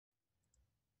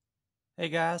Hey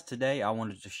guys, today I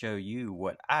wanted to show you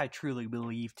what I truly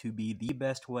believe to be the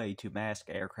best way to mask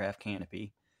aircraft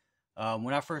canopy.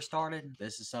 When I first started,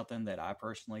 this is something that I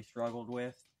personally struggled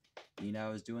with. I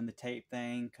was doing the tape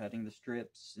thing, cutting the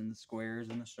strips and the squares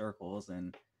and the circles,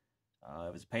 and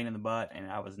it was a pain in the butt,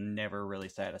 and I was never really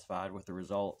satisfied with the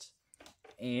results.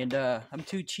 And I'm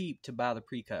too cheap to buy the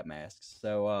pre-cut masks,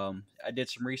 so I did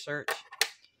some research,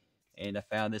 and I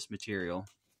found this material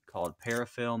called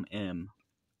Parafilm M.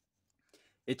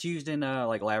 It's used in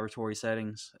like laboratory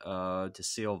settings to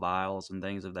seal vials and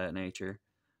things of that nature.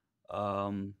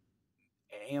 Um,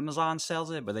 Amazon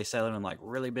sells it, but they sell it in like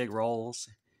really big rolls.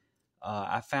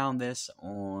 I found this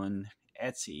on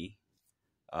Etsy.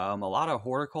 A lot of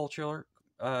horticulture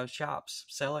shops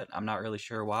sell it. I'm not really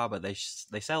sure why, but they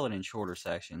sell it in shorter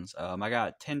sections. I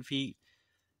got 10 feet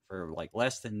for like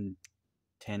less than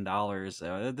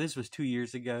 $10. This was 2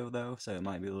 years ago though, so it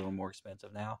might be a little more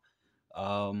expensive now.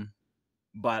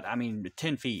 But I mean,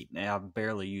 10 feet, and I've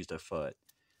barely used a foot.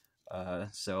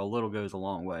 So a little goes a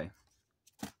long way.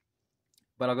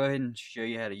 But I'll go ahead and show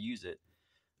you how to use it.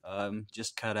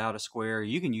 Just cut out a square.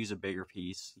 You can use a bigger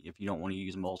piece if you don't want to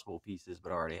use multiple pieces,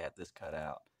 but I already have this cut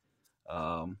out.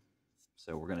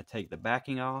 So we're going to take the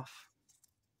backing off,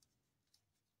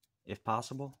 if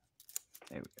possible.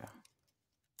 There we go.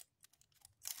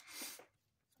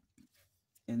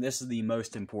 And this is the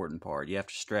most important part. You have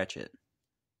to stretch it.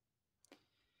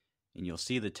 And you'll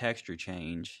see the texture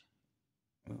change.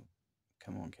 Oh,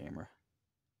 come on, camera.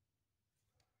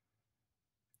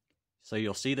 So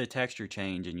you'll see the texture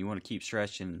change, and you want to keep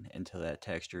stretching until that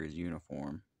texture is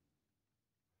uniform.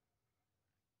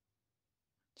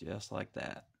 Just like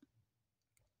that.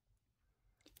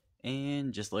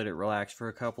 And just let it relax for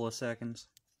a couple of seconds.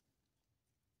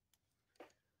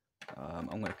 I'm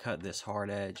going to cut this hard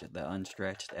edge, the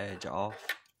unstretched edge, off.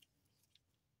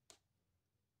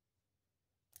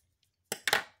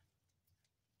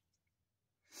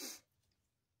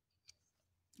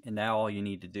 And now all you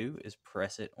need to do is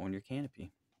press it on your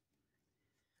canopy.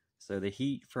 So the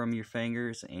heat from your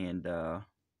fingers and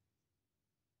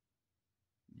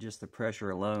just the pressure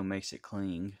alone makes it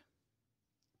cling.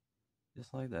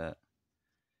 Just like that.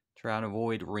 Try and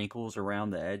avoid wrinkles around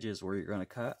the edges where you're going to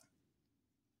cut.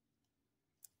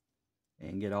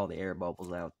 And get all the air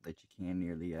bubbles out that you can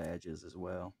near the edges as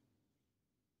well.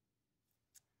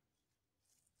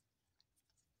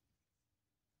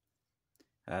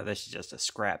 This is just a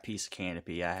scrap piece of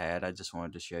canopy I had. I just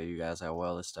wanted to show you guys how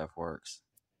well this stuff works.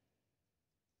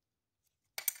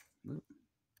 Oop.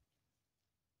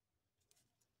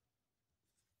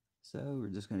 So we're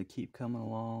just going to keep coming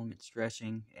along and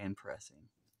stretching and pressing.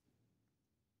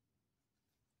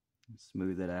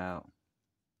 Smooth it out.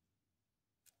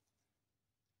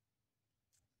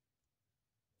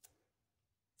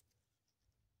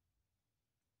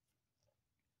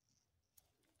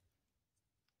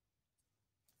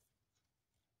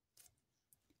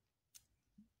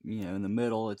 In the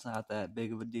middle, it's not that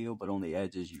big of a deal, but on the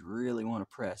edges, you really want to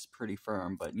press pretty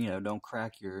firm, but, don't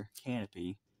crack your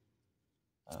canopy.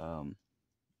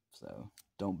 So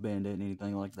don't bend it,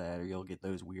 anything like that, or you'll get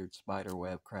those weird spider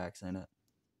web cracks in it.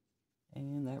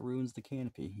 And that ruins the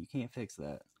canopy. You can't fix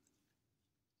that.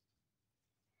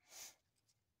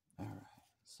 Alright,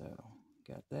 so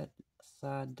got that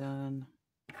side done.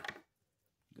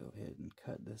 Go ahead and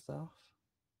cut this off.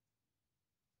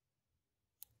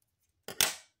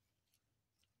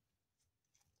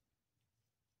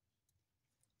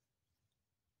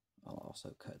 I'll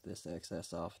also cut this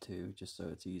excess off too, just so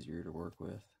it's easier to work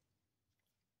with.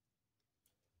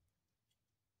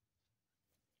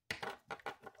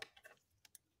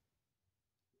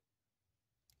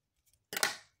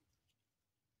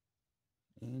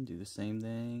 And do the same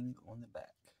thing on the back.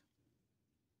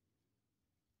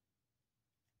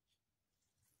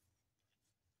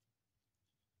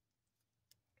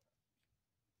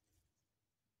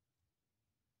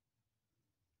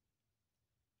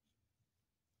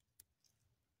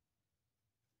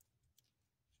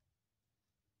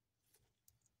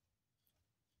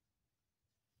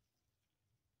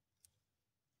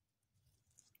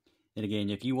 And again,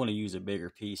 if you want to use a bigger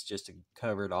piece just to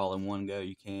cover it all in one go,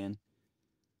 you can.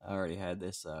 I already had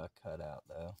this cut out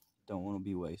though. Don't want to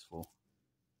be wasteful.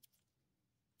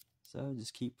 So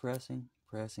just keep pressing,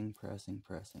 pressing, pressing,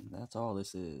 pressing. That's all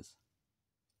this is.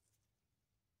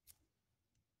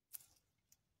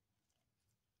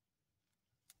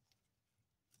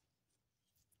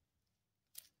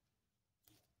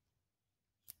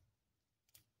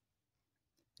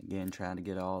 Again, trying to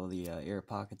get all of the air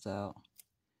pockets out.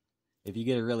 If you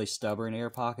get a really stubborn air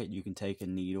pocket, you can take a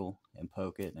needle and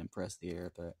poke it and press the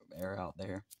air out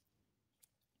there.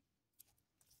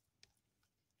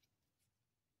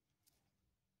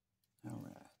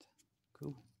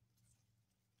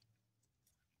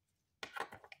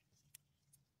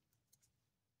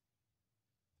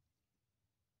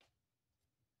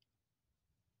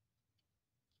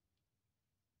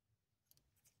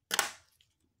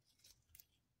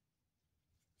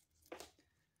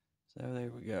 So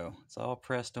there we go. It's all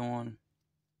pressed on.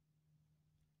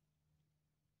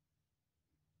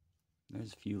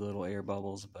 There's a few little air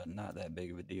bubbles, but not that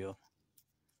big of a deal.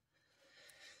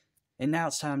 And now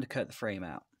it's time to cut the frame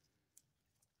out.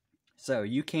 So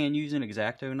you can use an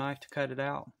X-Acto knife to cut it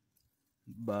out,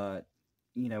 but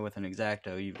you know, with an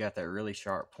X-Acto, you've got that really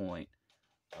sharp point.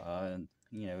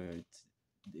 You know,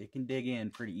 it can dig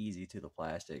in pretty easy to the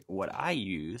plastic. What I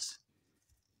use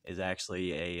is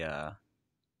actually a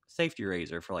safety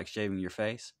razor for like shaving your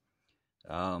face.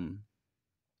 I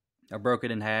broke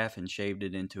it in half and shaved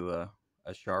it into a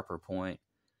sharper point.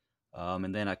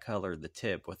 And then I colored the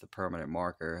tip with a permanent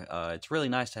marker. It's really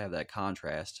nice to have that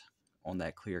contrast on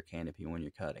that clear canopy when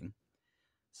you're cutting.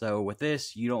 So with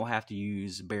this, you don't have to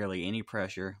use barely any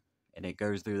pressure, and it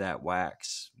goes through that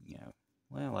wax, you know,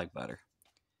 well, like butter.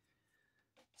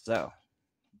 So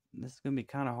this is going to be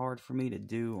kind of hard for me to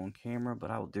do on camera,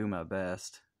 but I will do my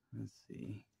best. Let's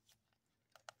see.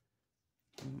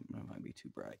 That might be too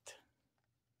bright.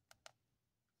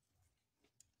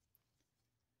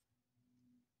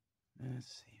 Let's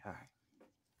see. All right.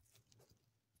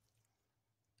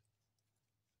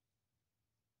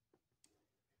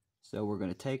 So we're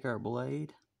going to take our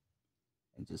blade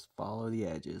and just follow the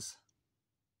edges.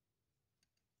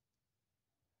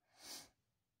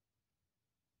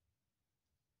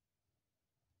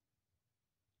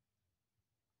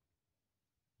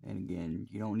 And again,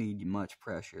 you don't need much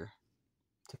pressure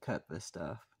to cut this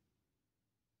stuff.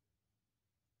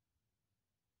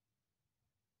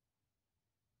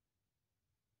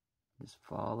 Just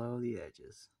follow the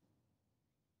edges.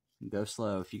 And go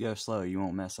slow. If you go slow, you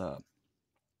won't mess up.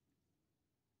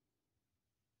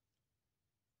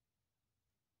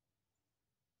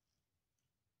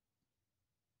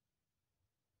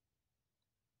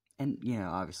 And, you know,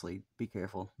 obviously, be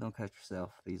careful. Don't cut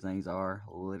yourself. These things are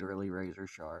literally razor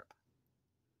sharp.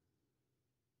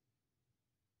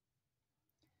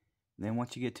 And then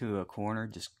once you get to a corner,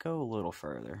 just go a little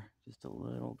further. Just a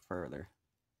little further.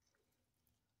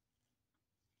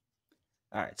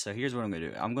 Alright, so here's what I'm going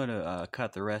to do. I'm going to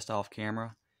cut the rest off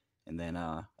camera, and then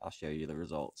I'll show you the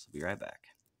results. I'll be right back.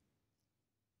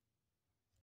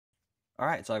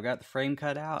 Alright, so I've got the frame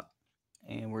cut out,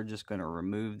 and we're just going to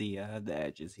remove the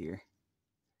edges here.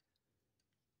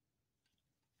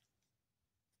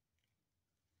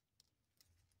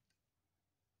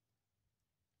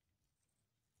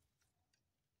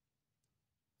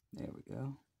 There we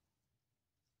go.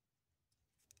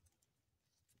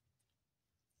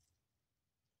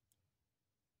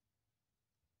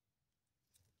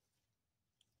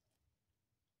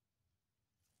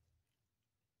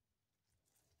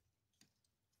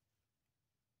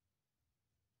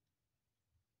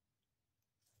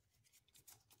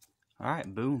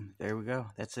 Alright, boom. There we go.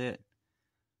 That's it.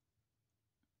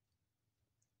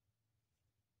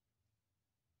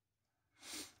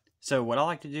 So what I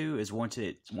like to do is once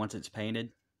it's painted,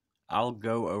 I'll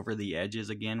go over the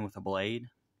edges again with a blade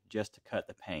just to cut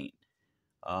the paint.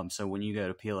 So when you go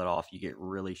to peel it off, you get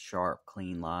really sharp,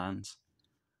 clean lines.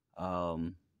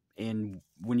 And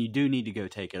when you do need to go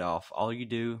take it off, all you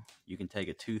do, you can take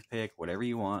a toothpick, whatever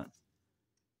you want,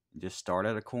 and just start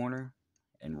at a corner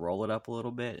and roll it up a little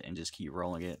bit and just keep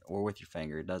rolling it, or with your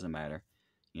finger, it doesn't matter.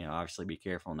 You know, obviously be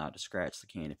careful not to scratch the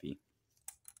canopy.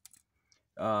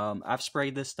 I've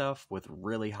sprayed this stuff with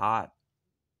really hot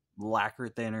lacquer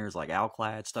thinners like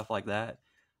Alclad, stuff like that.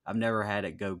 I've never had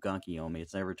it go gunky on me.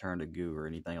 It's never turned to goo or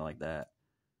anything like that.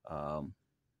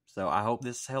 So I hope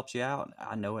this helps you out.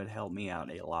 I know it helped me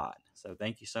out a lot. So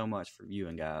thank you so much for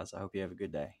viewing, guys. I hope you have a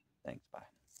good day. Thanks.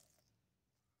 Bye.